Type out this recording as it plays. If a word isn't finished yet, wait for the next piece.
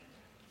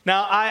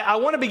Now, I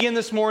want to begin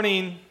this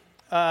morning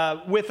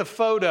with a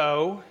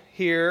photo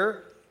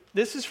here.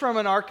 This is from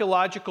an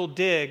archaeological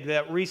dig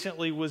that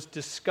recently was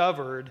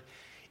discovered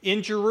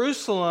in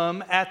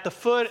Jerusalem at the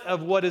foot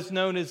of what is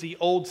known as the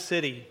Old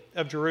City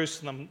of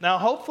Jerusalem. Now,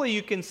 hopefully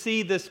you can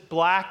see this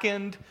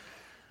blackened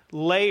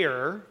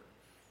layer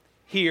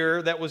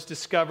here that was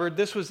discovered.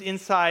 This was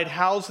inside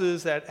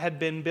houses that had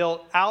been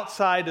built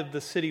outside of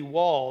the city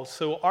walls.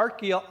 So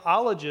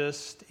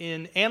archaeologists,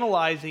 in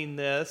analyzing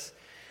this,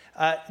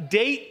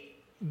 date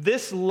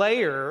this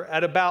layer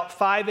at about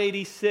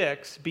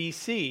 586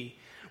 BC,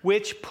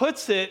 which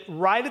puts it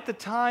right at the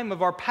time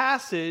of our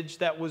passage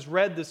that was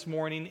read this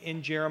morning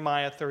in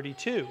Jeremiah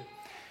 32.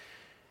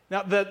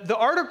 Now, the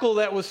article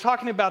that was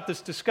talking about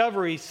this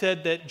discovery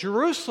said that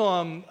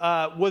Jerusalem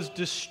was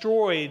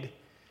destroyed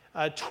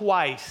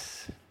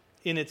twice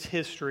in its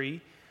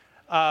history.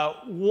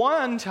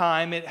 One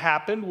time it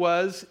happened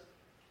was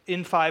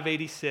in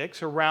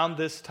 586, around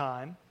this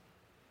time.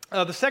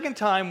 The second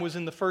time was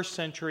in the first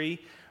century,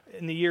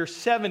 in the year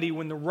 70,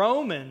 when the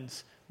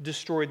Romans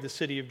destroyed the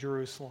city of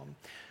Jerusalem.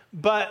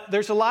 But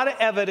there's a lot of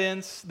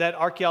evidence that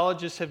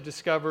archaeologists have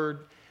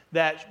discovered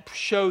that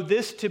show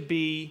this to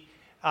be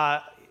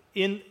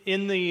in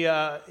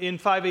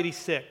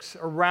 586,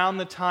 around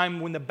the time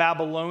when the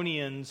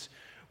Babylonians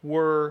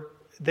were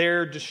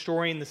there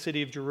destroying the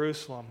city of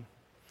Jerusalem.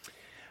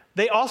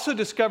 They also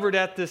discovered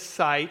at this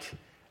site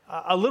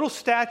a little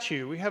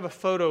statue. We have a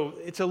photo.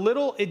 It's a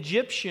little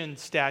Egyptian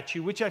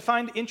statue, which I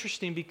find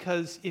interesting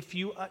because if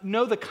you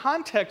know the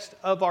context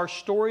of our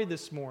story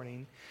this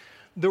morning,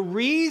 the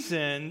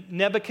reason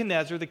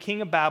Nebuchadnezzar, the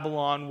king of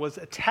Babylon, was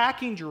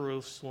attacking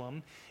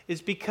Jerusalem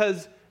is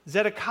because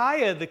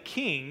Zedekiah, the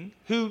king,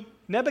 who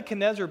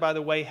Nebuchadnezzar, by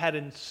the way, had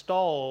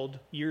installed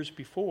years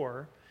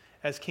before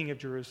as king of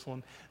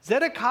Jerusalem,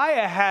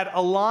 Zedekiah had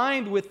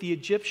aligned with the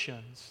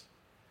Egyptians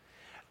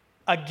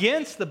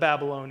against the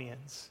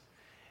Babylonians.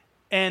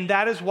 And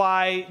that is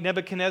why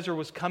Nebuchadnezzar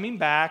was coming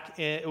back.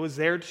 It was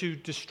there to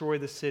destroy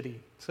the city.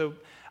 So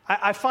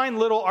I find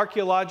little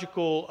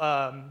archaeological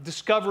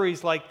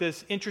discoveries like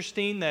this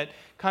interesting that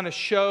kind of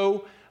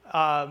show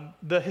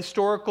the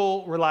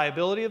historical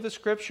reliability of the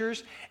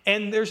scriptures.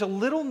 And there's a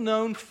little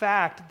known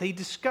fact. They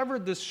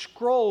discovered this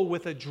scroll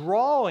with a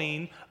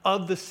drawing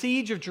of the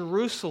siege of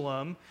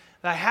Jerusalem.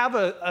 I have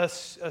a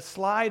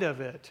slide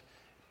of it.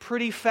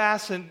 Pretty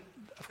fascinating.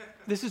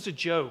 This is a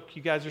joke.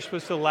 You guys are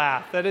supposed to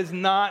laugh. That is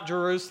not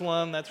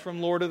Jerusalem. That's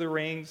from Lord of the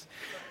Rings.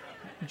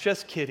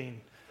 Just kidding.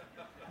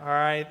 All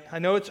right. I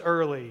know it's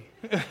early.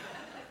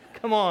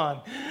 Come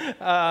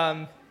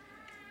on.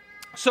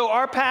 So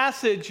our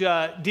passage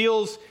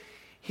deals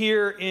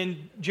here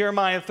in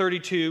Jeremiah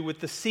 32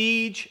 with the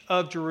siege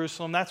of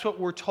Jerusalem. That's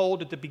what we're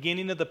told at the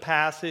beginning of the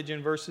passage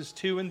in verses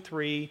 2 and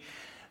 3,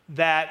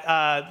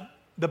 that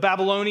the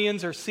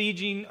Babylonians are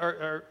sieging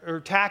or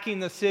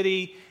attacking the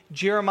city.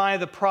 Jeremiah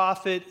the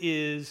prophet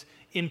is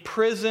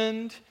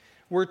imprisoned,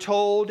 we're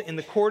told, in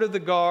the court of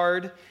the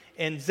guard.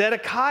 And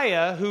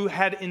Zedekiah, who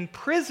had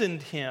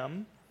imprisoned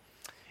him,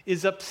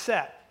 is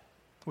upset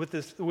with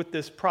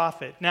this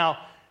prophet. Now,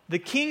 the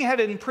king had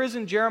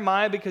imprisoned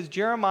Jeremiah because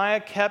Jeremiah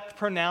kept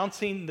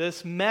pronouncing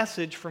this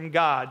message from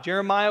God.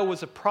 Jeremiah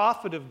was a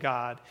prophet of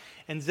God,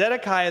 and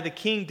Zedekiah the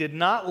king did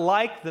not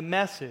like the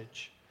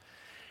message.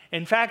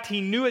 In fact,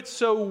 he knew it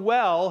so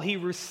well, he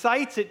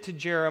recites it to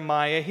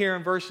Jeremiah here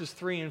in verses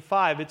 3 and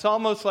 5. It's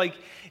almost like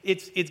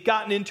it's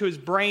gotten into his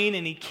brain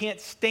and he can't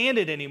stand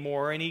it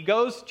anymore. And he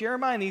goes to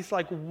Jeremiah and he's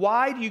like,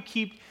 why do you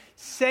keep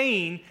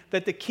saying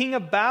that the king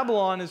of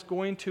Babylon is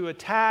going to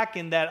attack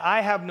and that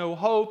I have no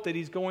hope, that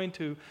he's going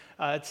to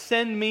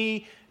send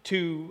me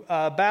to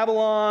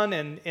Babylon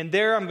and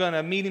there I'm going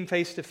to meet him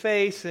face to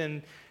face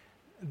and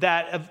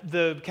that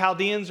the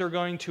Chaldeans are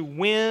going to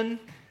win?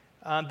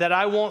 That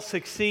I won't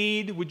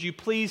succeed. Would you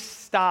please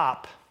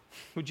stop?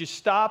 Would you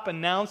stop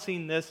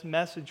announcing this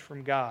message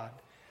from God?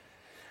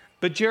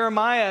 But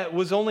Jeremiah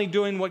was only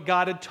doing what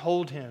God had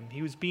told him.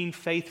 He was being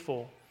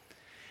faithful.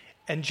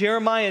 And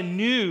Jeremiah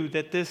knew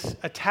that this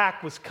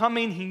attack was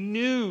coming. He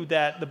knew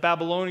that the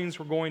Babylonians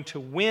were going to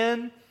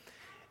win.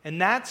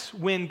 And that's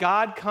when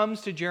God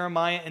comes to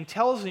Jeremiah and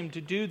tells him to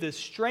do this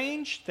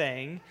strange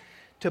thing,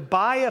 to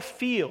buy a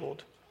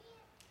field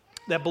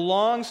that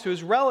belongs to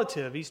his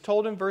relative. He's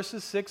told in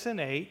verses 6 and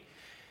 8,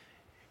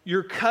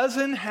 your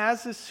cousin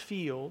has this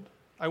field.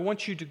 I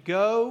want you to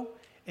go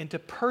and to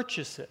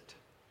purchase it.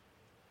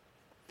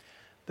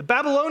 The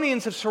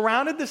Babylonians have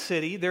surrounded the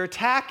city. They're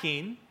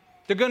attacking.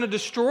 They're going to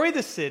destroy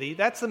the city.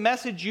 That's the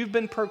message you've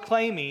been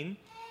proclaiming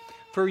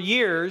for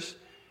years.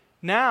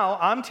 Now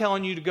I'm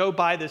telling you to go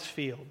buy this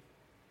field.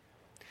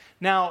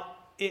 Now,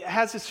 it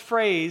has this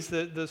phrase,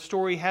 the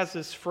story has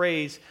this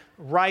phrase,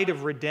 right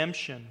of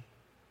redemption.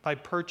 By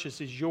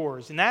purchase is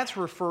yours. And that's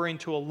referring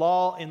to a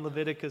law in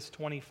Leviticus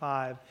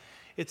 25.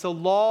 It's a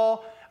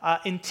law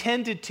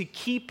intended to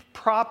keep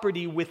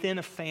property within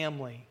a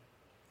family.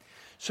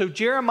 So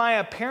Jeremiah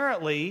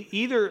apparently,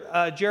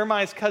 either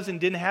Jeremiah's cousin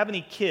didn't have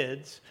any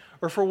kids,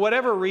 or for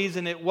whatever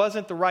reason it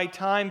wasn't the right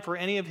time for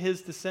any of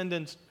his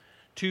descendants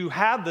to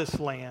have this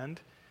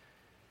land.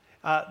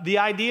 The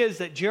idea is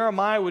that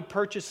Jeremiah would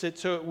purchase it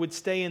so it would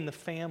stay in the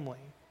family.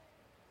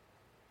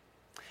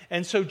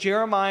 And so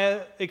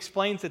Jeremiah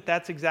explains that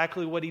that's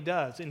exactly what he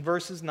does. In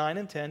verses 9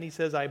 and 10, he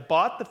says, I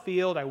bought the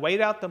field, I weighed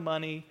out the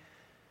money,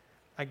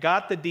 I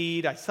got the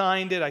deed, I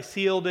signed it, I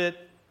sealed it,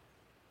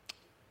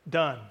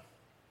 done.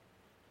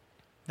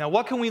 Now,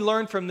 what can we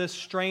learn from this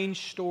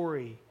strange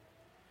story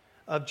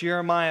of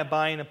Jeremiah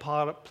buying a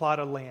plot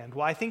of land?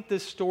 Well, I think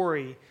this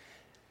story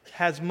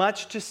has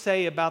much to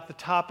say about the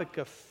topic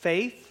of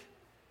faith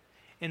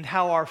and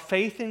how our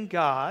faith in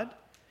God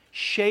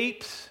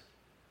shapes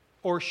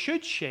or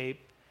should shape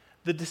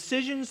the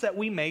decisions that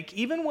we make,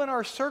 even when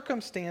our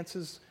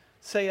circumstances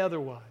say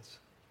otherwise.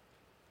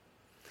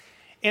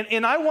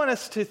 And I want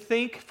us to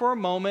think for a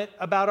moment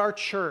about our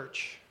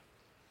church.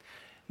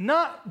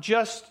 Not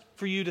just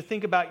for you to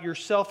think about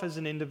yourself as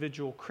an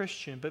individual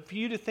Christian, but for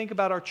you to think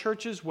about our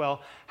church as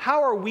well.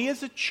 How are we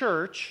as a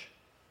church,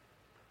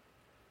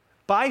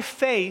 by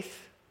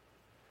faith,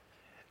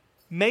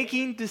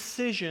 making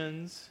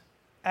decisions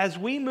as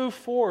we move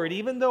forward,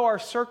 even though our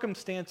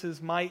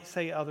circumstances might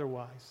say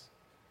otherwise?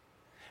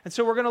 And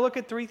so we're going to look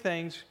at three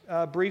things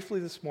briefly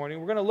this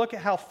morning. We're going to look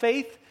at how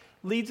faith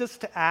leads us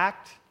to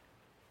act,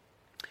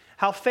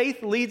 how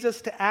faith leads us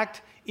to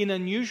act in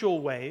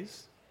unusual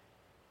ways,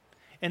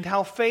 and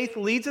how faith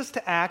leads us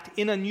to act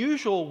in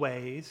unusual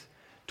ways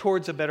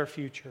towards a better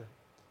future.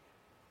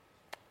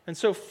 And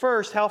so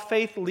first, how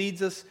faith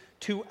leads us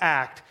to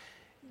act.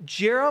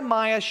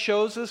 Jeremiah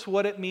shows us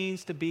what it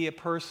means to be a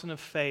person of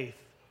faith.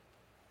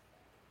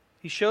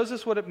 He shows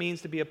us what it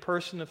means to be a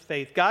person of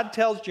faith. God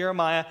tells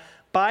Jeremiah,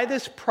 buy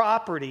this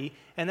property,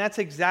 and that's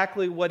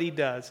exactly what he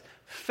does.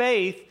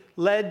 Faith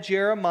led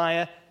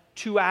Jeremiah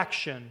to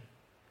action.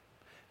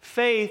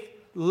 Faith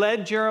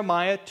led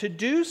Jeremiah to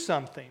do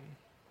something.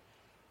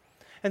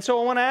 And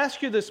so I want to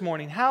ask you this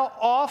morning, how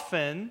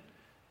often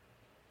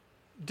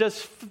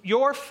does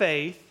your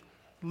faith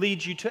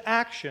lead you to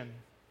action?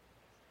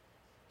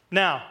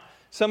 Now,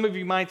 some of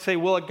you might say,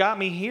 well, it got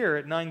me here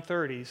at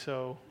 9:30,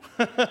 so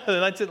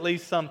that's at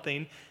least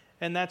something,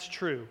 and that's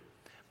true.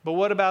 But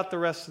what about the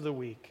rest of the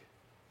week?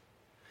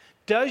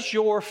 Does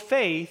your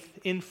faith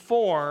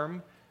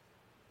inform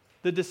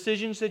the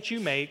decisions that you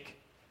make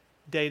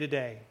day to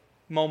day,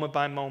 moment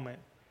by moment?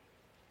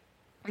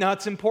 Now,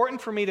 it's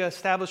important for me to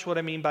establish what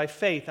I mean by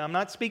faith. I'm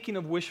not speaking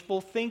of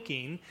wishful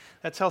thinking.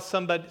 That's how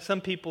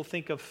some people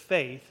think of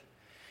faith.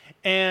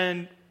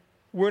 And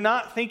we're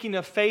not thinking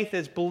of faith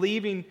as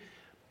believing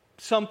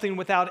something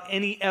without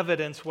any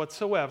evidence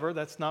whatsoever.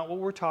 That's not what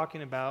we're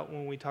talking about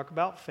when we talk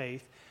about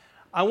faith.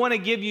 I want to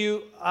give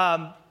you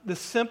the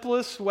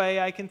simplest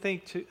way I can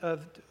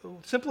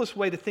simplest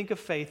way to think of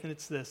faith, and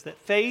it's this: that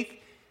faith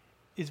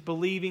is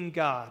believing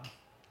God.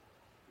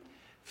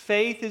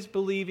 Faith is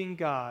believing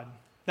God.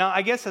 Now,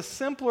 I guess a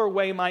simpler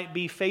way might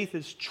be faith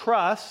is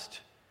trust,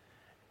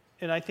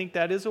 and I think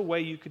that is a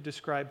way you could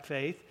describe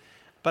faith.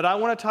 But I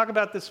want to talk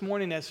about this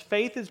morning as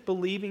faith is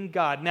believing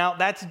God. Now,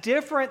 that's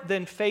different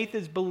than faith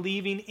is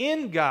believing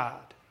in God.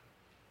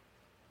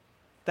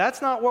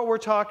 That's not what we're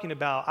talking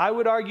about. I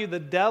would argue the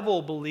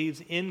devil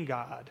believes in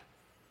God.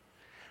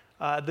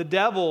 The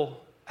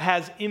devil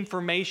has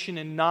information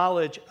and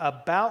knowledge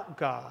about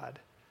God.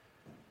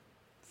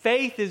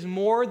 Faith is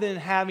more than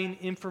having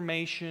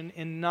information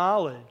and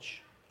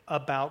knowledge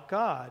about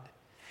God.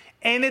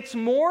 And it's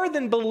more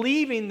than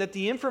believing that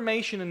the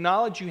information and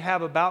knowledge you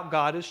have about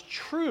God is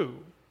true.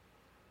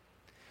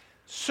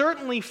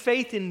 Certainly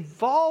faith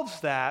involves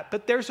that,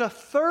 but there's a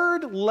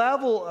third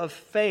level of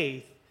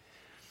faith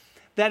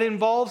that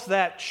involves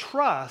that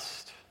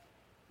trust,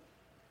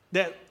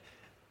 that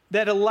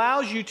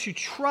allows you to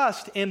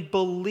trust and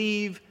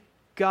believe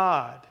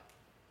God.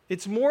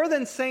 It's more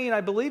than saying,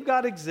 I believe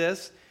God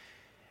exists,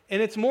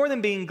 and it's more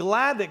than being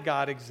glad that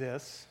God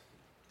exists.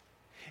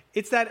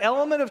 It's that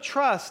element of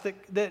trust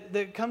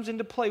that comes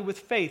into play with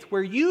faith,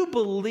 where you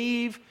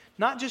believe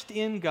not just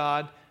in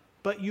God,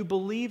 but you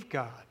believe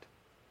God.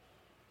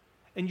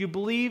 And you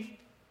believe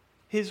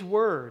His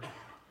Word.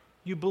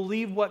 You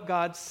believe what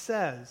God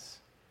says.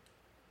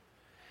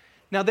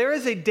 Now, there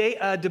is a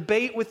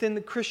debate within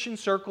the Christian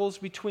circles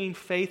between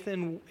faith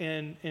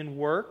and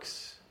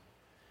works.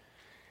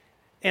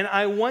 And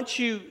I want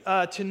you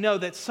to know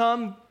that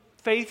some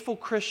faithful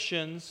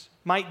Christians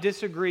might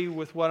disagree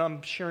with what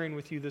I'm sharing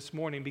with you this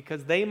morning,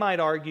 because they might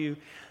argue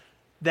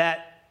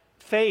that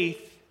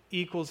faith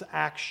equals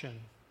action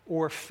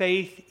or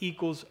faith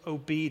equals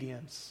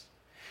obedience.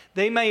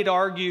 They might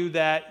argue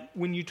that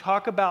when you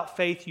talk about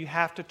faith, you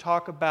have to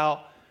talk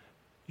about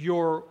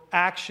your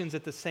actions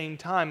at the same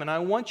time. And I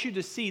want you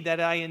to see that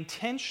I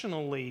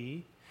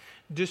intentionally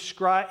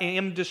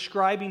am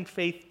describing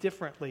faith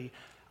differently.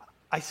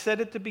 I said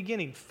at the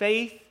beginning,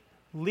 faith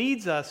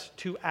leads us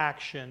to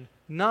action,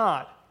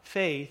 not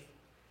faith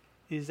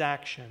is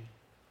action.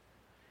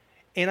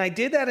 And I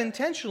did that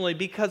intentionally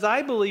because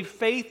I believe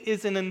faith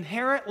is an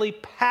inherently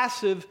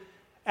passive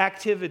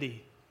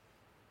activity.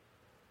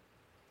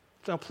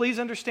 So please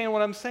understand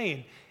what I'm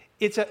saying.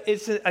 It's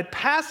a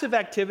passive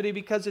activity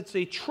because it's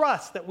a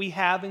trust that we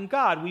have in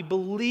God. We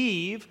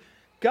believe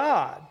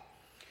God.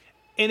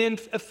 And in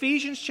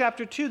Ephesians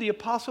chapter 2, the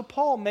Apostle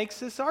Paul makes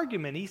this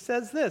argument. He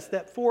says this,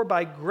 that for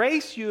by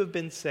grace you have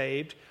been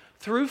saved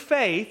through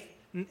faith,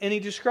 and he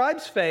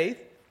describes faith,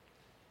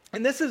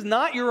 and this is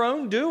not your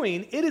own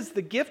doing, it is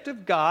the gift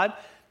of God,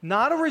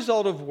 not a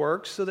result of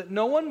works, so that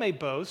no one may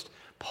boast.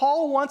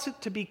 Paul wants it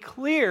to be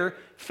clear,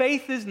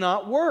 faith is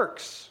not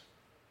works.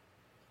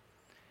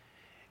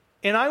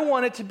 And I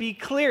want it to be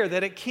clear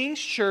that at King's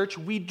Church,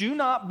 we do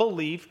not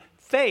believe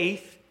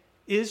faith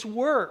is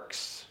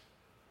works.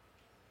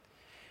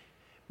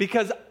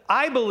 Because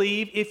I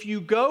believe if you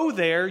go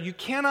there, you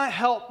cannot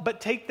help but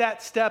take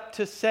that step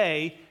to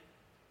say,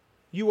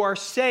 you are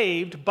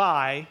saved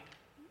by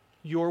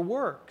your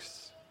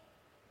works.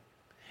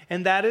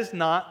 And that is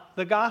not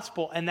the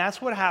gospel. And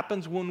that's what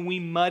happens when we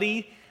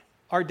muddy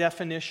our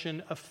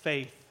definition of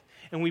faith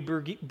and we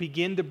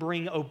begin to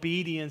bring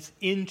obedience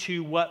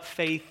into what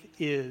faith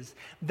is.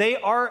 They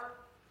are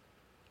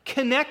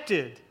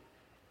connected.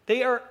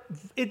 They are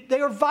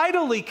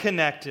vitally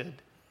connected.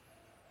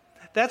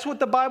 That's what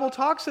the Bible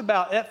talks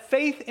about. That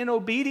faith and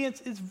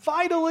obedience is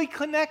vitally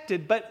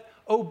connected, but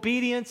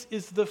obedience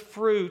is the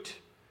fruit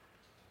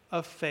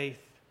of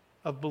faith,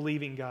 of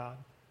believing God,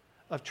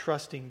 of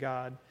trusting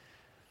God.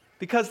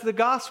 Because the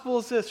gospel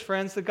is this,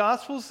 friends. The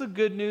gospel is the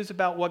good news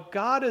about what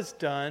God has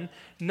done,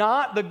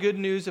 not the good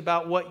news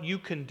about what you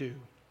can do.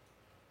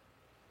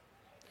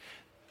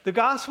 The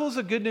gospel is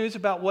the good news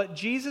about what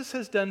Jesus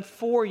has done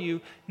for you,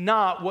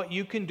 not what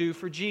you can do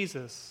for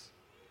Jesus.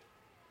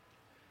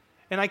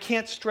 And I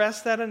can't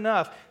stress that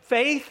enough.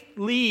 Faith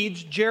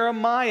leads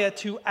Jeremiah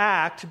to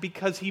act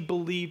because he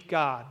believed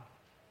God.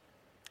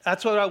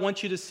 That's what I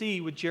want you to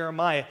see with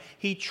Jeremiah.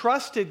 He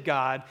trusted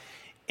God,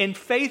 and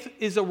faith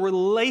is a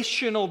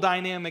relational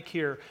dynamic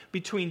here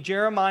between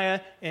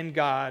Jeremiah and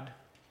God,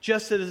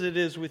 just as it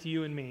is with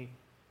you and me.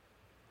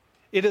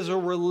 It is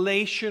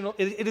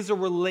a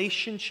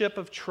relationship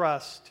of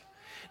trust.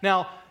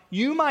 Now,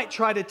 you might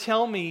try to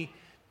tell me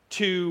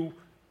to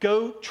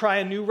go try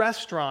a new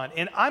restaurant,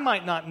 and I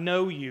might not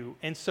know you,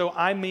 and so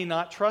I may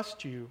not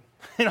trust you.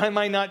 And I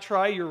might not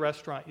try your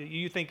restaurant that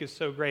you think is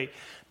so great.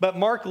 But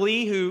Mark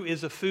Lee, who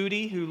is a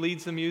foodie, who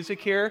leads the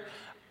music here,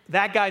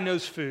 that guy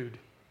knows food.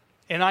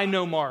 And I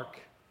know Mark.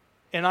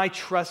 And I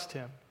trust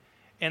him.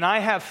 And I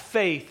have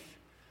faith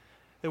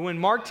that when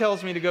Mark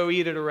tells me to go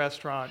eat at a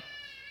restaurant,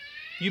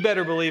 you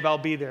better believe I'll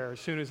be there as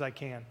soon as I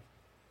can.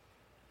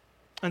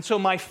 And so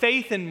my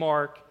faith in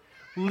Mark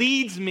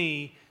leads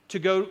me to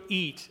go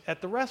eat at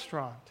the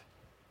restaurant.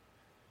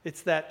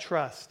 It's that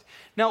trust.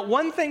 Now,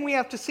 one thing we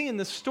have to see in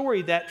this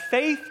story, that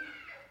faith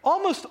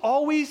almost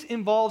always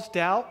involves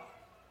doubt.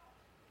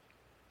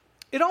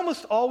 It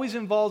almost always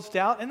involves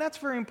doubt, and that's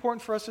very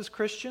important for us as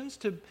Christians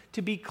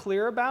to be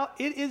clear about.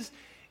 It is.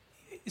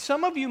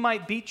 Some of you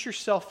might beat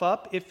yourself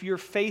up if your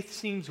faith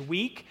seems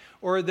weak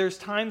or there's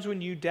times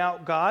when you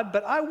doubt God,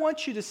 but I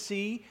want you to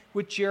see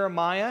with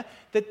Jeremiah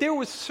that there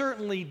was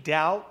certainly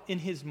doubt in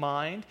his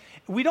mind.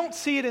 We don't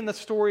see it in the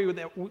story,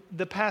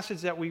 the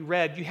passage that we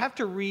read. You have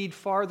to read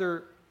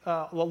farther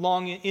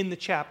along in the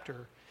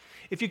chapter.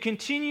 If you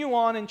continue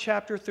on in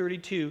chapter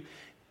 32,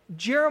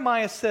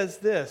 Jeremiah says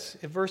this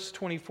in verse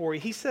 24.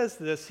 He says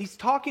this. He's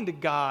talking to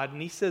God, and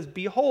he says,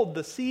 "Behold,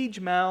 the siege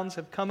mounds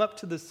have come up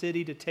to the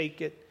city to take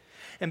it.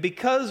 And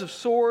because of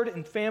sword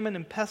and famine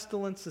and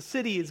pestilence, the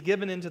city is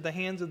given into the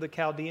hands of the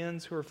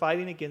Chaldeans who are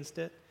fighting against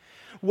it.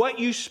 What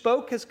you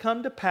spoke has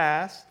come to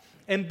pass,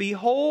 and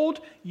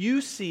behold,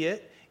 you see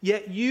it.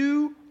 Yet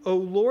you, O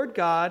Lord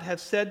God, have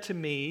said to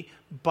me,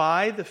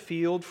 buy the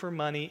field for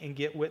money and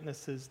get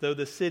witnesses, though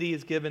the city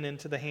is given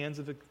into the hands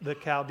of the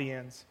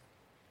Chaldeans."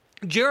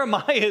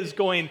 Jeremiah is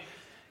going,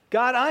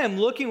 God, I am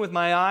looking with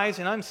my eyes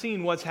and I'm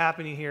seeing what's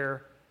happening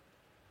here.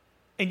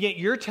 And yet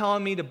you're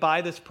telling me to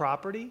buy this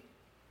property?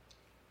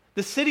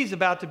 The city's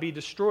about to be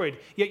destroyed,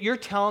 yet you're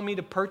telling me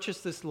to purchase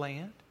this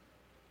land?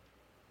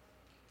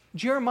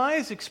 Jeremiah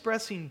is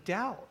expressing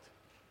doubt.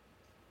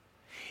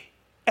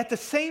 At the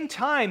same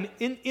time,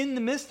 in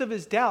the midst of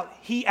his doubt,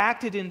 he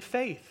acted in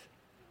faith.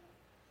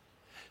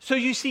 So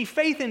you see,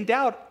 faith and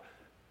doubt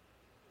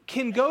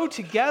can go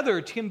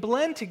together, can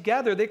blend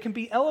together. There can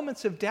be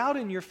elements of doubt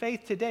in your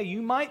faith today.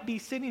 You might be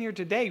sitting here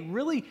today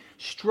really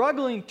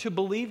struggling to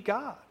believe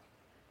God,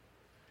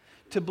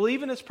 to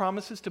believe in his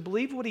promises, to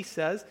believe what he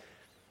says.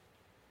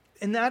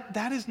 And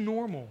that is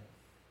normal.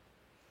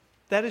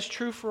 That is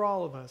true for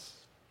all of us.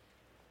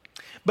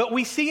 But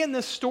we see in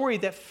this story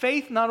that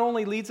faith not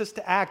only leads us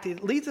to act,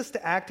 it leads us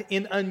to act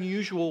in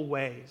unusual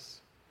ways.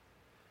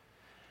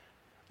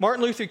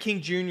 Martin Luther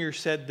King Jr.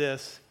 said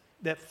this,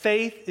 that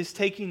faith is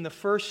taking the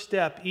first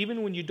step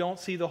even when you don't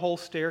see the whole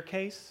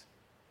staircase.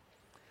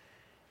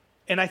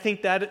 And I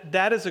think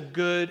that is a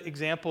good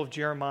example of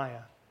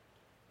Jeremiah.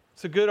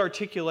 It's a good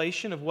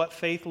articulation of what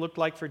faith looked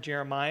like for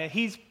Jeremiah.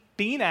 He's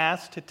being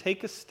asked to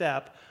take a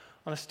step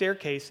on a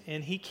staircase,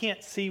 and he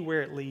can't see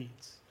where it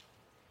leads.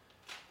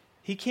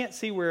 He can't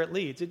see where it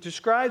leads. It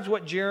describes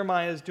what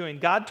Jeremiah is doing.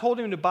 God told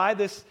him to buy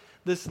this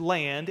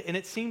land, and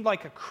it seemed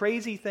like a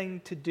crazy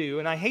thing to do.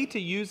 And I hate to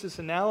use this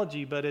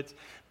analogy, but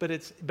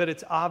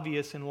it's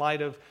obvious in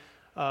light of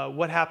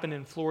what happened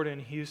in Florida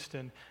and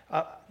Houston.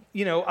 I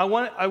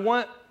want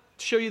to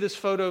show you this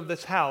photo of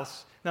this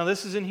house. Now,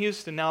 this is in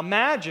Houston. Now,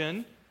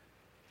 imagine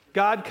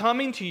God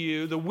coming to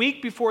you the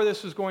week before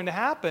this was going to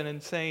happen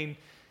and saying,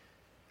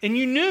 and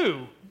you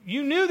knew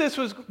this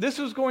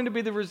was going to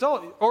be the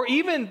result. Or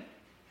even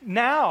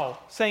now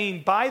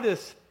saying, buy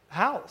this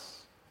house.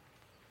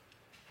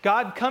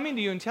 God coming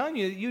to you and telling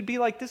you, you'd be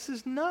like, this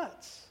is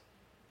nuts.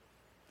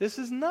 This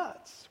is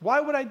nuts. Why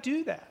would I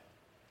do that?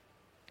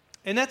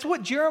 And that's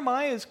what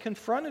Jeremiah is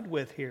confronted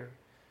with here.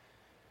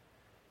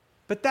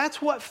 But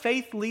that's what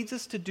faith leads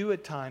us to do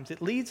at times.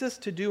 It leads us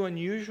to do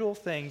unusual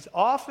things.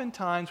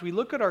 Oftentimes, we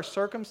look at our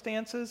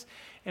circumstances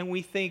and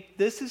we think,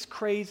 this is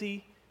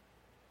crazy.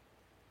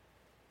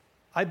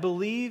 I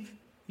believe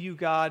you,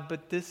 God,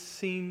 but this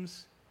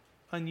seems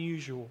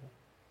unusual.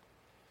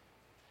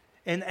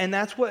 And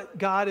that's what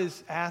God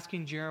is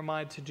asking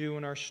Jeremiah to do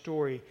in our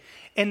story.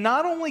 And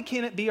not only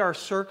can it be our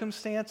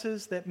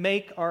circumstances that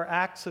make our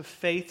acts of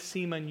faith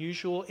seem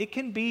unusual, it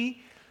can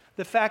be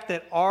the fact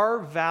that our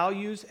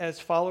values as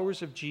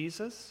followers of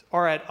Jesus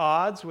are at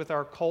odds with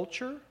our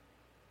culture,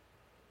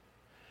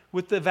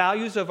 with the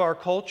values of our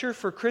culture.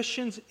 For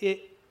Christians,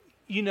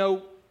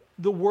 the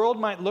world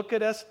might look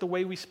at us the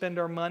way we spend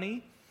our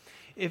money.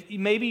 If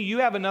maybe you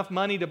have enough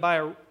money to buy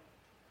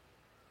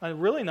a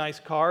really nice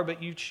car,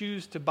 but you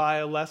choose to buy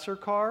a lesser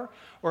car,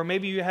 or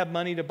maybe you have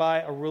money to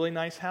buy a really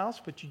nice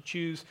house, but you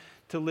choose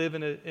to live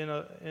in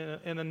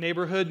a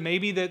neighborhood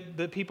maybe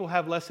that people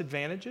have less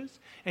advantages,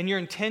 and you're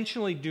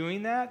intentionally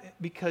doing that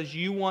because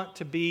you want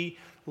to be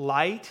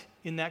light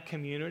in that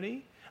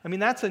community. I mean,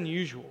 that's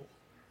unusual,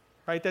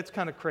 right? That's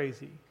kind of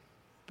crazy.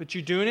 But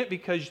you're doing it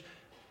because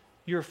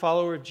you're a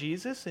follower of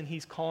Jesus and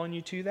he's calling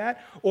you to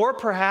that. Or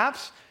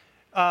perhaps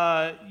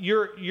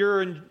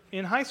you're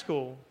in high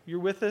school. You're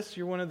with us.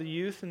 You're one of the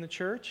youth in the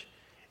church.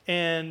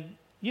 And,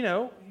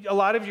 a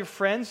lot of your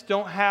friends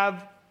don't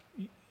have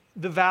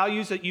the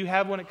values that you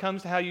have when it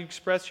comes to how you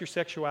express your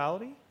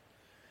sexuality.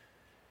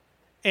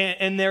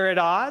 And they're at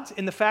odds.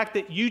 And the fact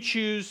that you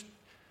choose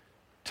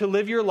to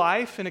live your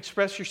life and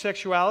express your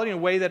sexuality in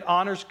a way that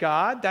honors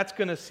God, that's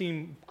going to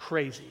seem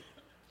crazy.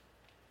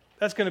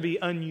 That's going to be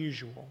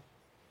unusual.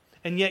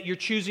 And yet you're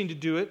choosing to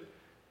do it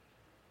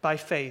by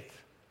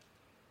faith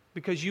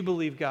because you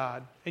believe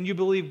God. And you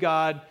believe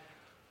God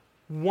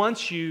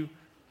wants you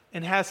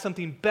and has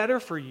something better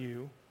for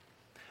you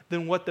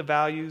than what the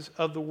values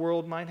of the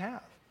world might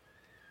have.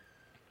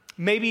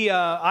 Maybe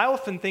I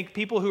often think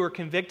people who are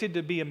convicted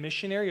to be a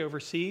missionary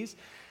overseas,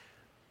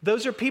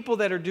 those are people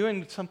that are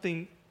doing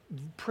something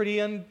pretty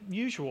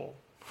unusual.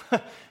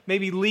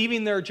 Maybe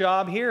leaving their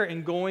job here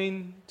and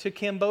going to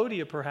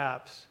Cambodia,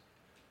 perhaps,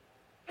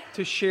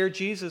 to share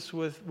Jesus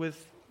with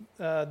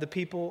the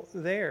people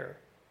there.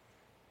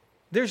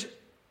 There's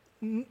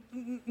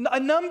a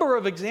number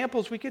of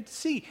examples we could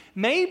see.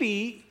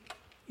 Maybe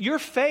your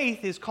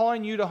faith is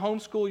calling you to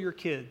homeschool your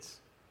kids.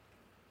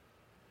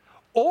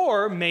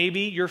 Or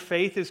maybe your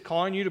faith is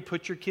calling you to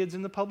put your kids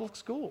in the public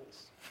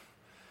schools.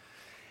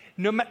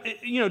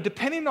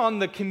 Depending on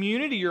the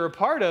community you're a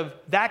part of,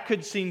 that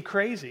could seem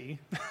crazy.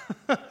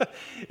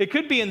 It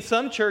could be in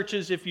some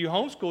churches if you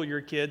homeschool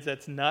your kids,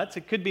 that's nuts.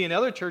 It could be in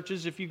other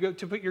churches if you go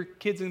to put your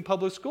kids in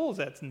public schools,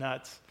 that's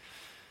nuts.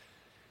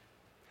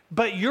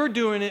 But you're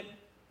doing it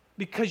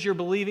because you're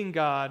believing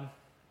God,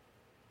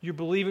 you're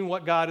believing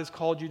what God has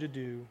called you to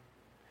do,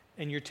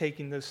 and you're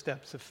taking those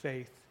steps of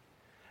faith.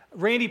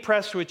 Randy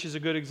Prestwich is a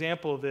good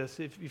example of this.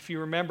 If you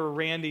remember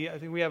Randy, I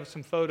think we have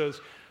some photos.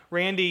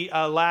 Randy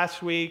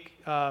last week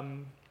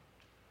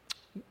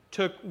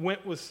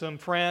went with some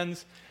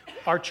friends.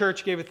 Our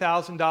church gave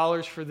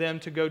 $1,000 for them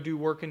to go do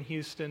work in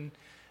Houston.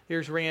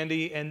 Here's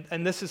Randy,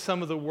 and this is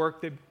some of the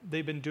work that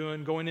they've been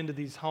doing, going into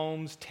these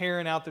homes,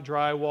 tearing out the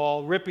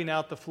drywall, ripping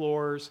out the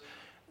floors,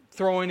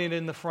 throwing it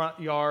in the front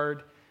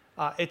yard.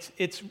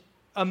 It's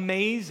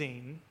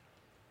amazing.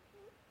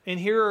 And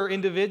here are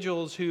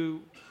individuals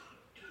who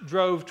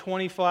drove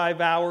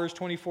 25 hours,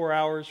 24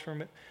 hours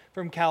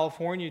from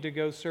California to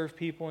go serve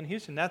people in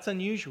Houston. That's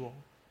unusual,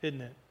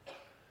 isn't it?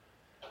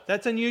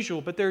 That's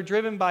unusual, but they're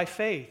driven by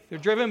faith. They're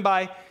driven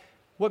by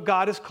what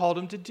God has called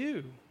them to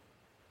do.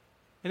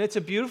 And it's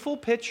a beautiful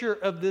picture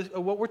of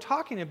what we're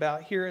talking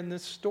about here in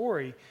this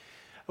story.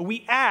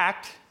 We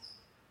act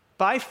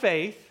by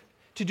faith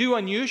to do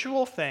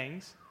unusual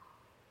things,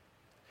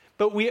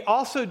 but we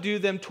also do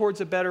them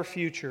towards a better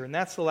future. And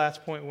that's the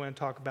last point we want to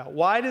talk about.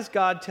 Why does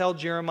God tell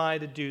Jeremiah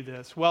to do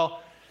this?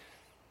 Well,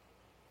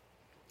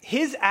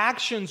 his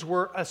actions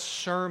were a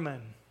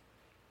sermon,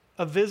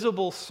 a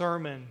visible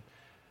sermon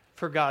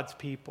for God's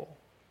people.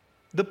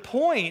 The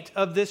point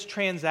of this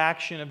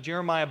transaction of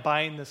Jeremiah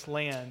buying this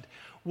land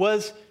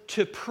was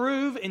to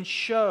prove and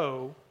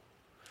show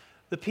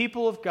the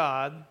people of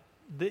God,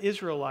 the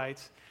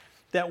Israelites,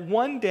 that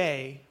one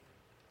day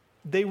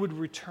they would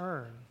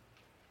return.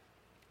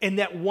 And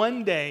that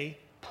one day,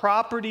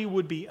 property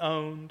would be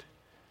owned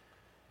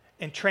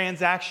and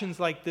transactions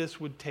like this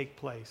would take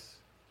place.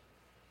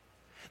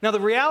 Now, the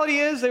reality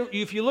is that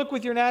if you look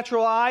with your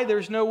natural eye,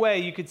 there's no way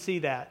you could see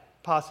that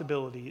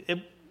possibility.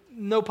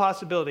 no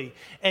possibility.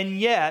 And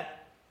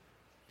yet,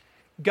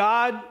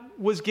 God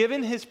was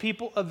giving his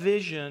people a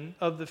vision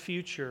of the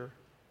future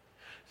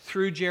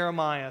through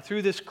Jeremiah,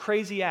 through this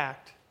crazy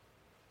act.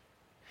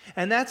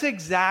 And that's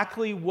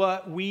exactly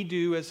what we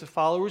do as the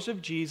followers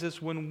of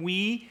Jesus when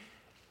we,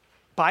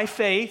 by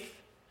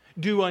faith,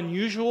 do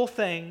unusual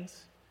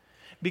things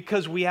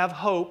because we have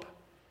hope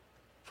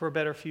for a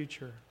better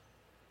future.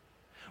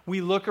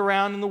 We look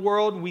around in the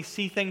world and we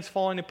see things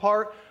falling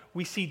apart.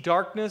 We see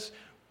darkness.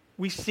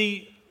 We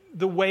see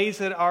the ways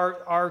that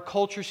our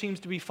culture seems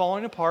to be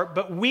falling apart.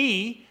 But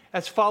we,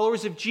 as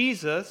followers of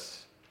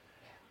Jesus,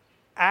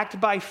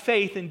 act by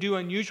faith and do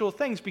unusual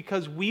things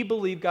because we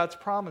believe God's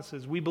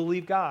promises. We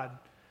believe God.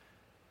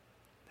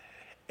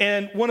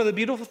 And one of the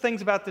beautiful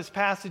things about this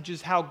passage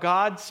is how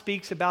God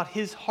speaks about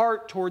his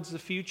heart towards the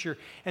future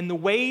and the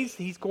ways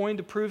he's going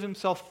to prove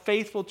himself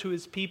faithful to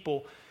his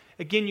people.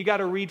 Again, you got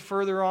to read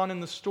further on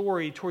in the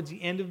story towards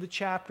the end of the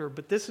chapter,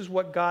 but this is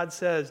what God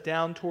says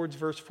down towards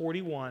verse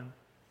 41.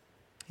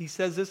 He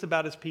says this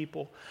about his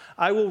people: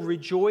 I will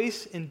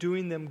rejoice in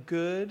doing them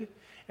good,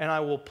 and I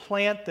will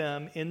plant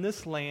them in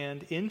this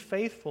land in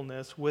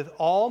faithfulness with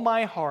all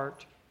my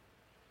heart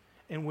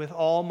and with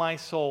all my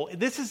soul.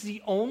 This is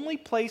the only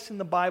place in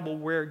the Bible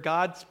where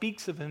God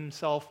speaks of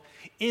himself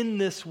in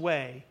this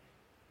way.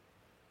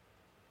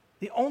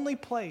 The only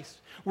place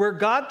where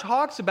God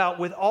talks about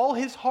with all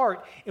his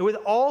heart and with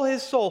all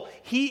his soul,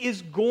 he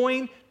is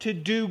going to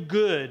do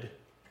good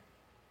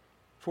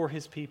for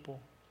his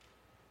people.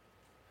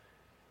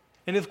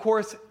 And of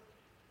course,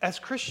 as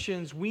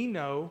Christians, we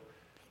know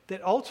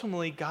that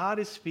ultimately God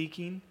is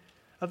speaking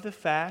of the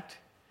fact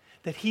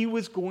that he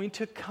was going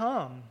to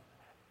come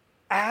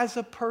as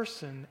a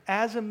person,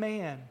 as a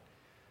man.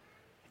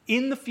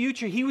 In the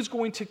future, he was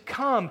going to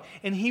come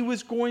and he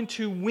was going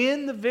to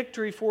win the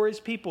victory for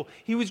his people.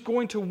 He was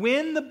going to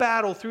win the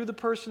battle through the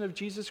person of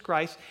Jesus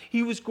Christ.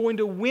 He was going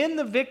to win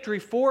the victory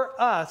for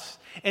us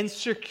and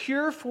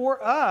secure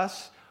for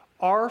us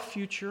our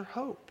future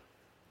hope.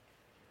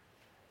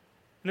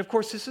 And of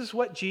course, this is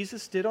what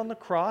Jesus did on the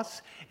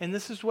cross, and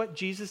this is what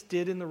Jesus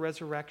did in the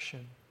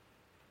resurrection.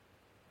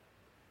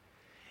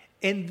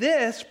 And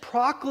this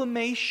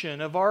proclamation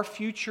of our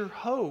future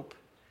hope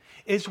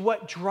is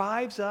what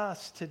drives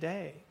us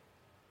today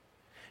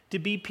to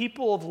be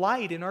people of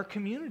light in our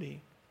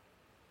community.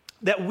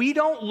 That we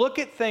don't look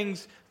at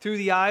things through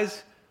the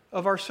eyes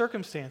of our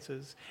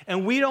circumstances,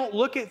 and we don't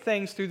look at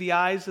things through the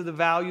eyes of the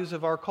values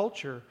of our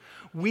culture.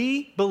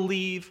 We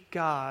believe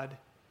God,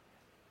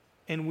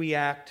 and we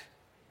act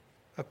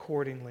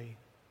accordingly.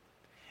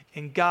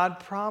 And God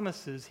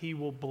promises he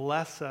will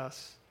bless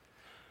us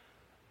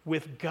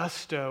with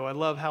gusto. I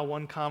love how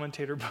one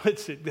commentator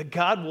puts it, that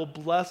God will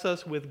bless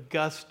us with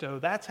gusto.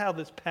 That's how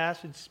this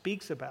passage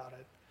speaks about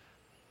it.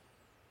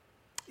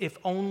 If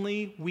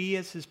only we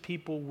as his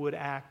people would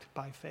act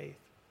by faith.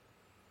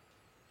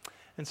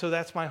 And so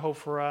that's my hope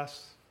for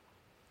us.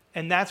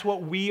 And that's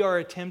what we are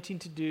attempting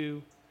to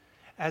do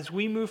as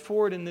we move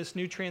forward in this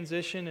new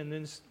transition and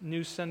this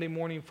new Sunday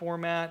morning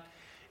format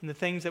and the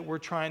things that we're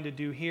trying to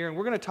do here. And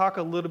we're going to talk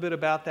a little bit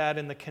about that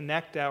in the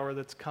Connect Hour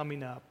that's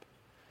coming up.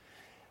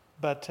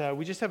 But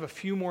we just have a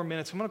few more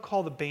minutes. I'm going to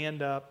call the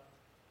band up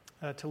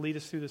to lead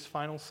us through this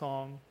final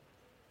song.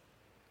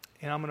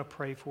 And I'm going to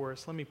pray for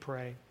us. Let me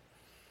pray.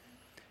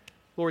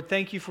 Lord,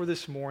 thank you for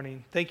this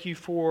morning. Thank you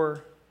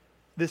for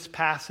this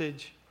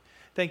passage.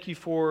 Thank you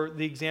for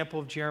the example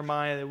of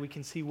Jeremiah, that we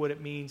can see what it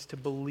means to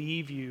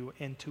believe you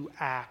and to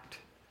act.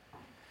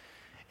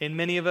 And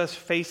many of us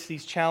face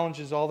these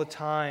challenges all the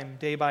time,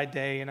 day by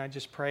day. And I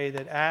just pray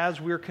that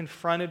as we're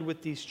confronted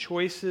with these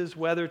choices,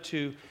 whether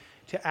to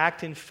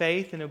act in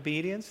faith and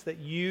obedience, that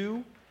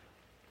you,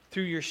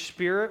 through your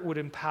Spirit, would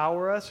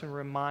empower us and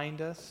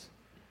remind us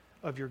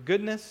of your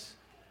goodness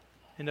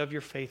and of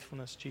your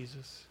faithfulness,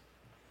 Jesus.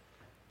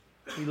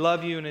 We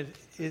love you, and it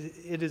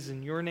is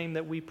in your name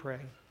that we pray.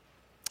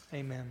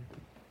 Amen.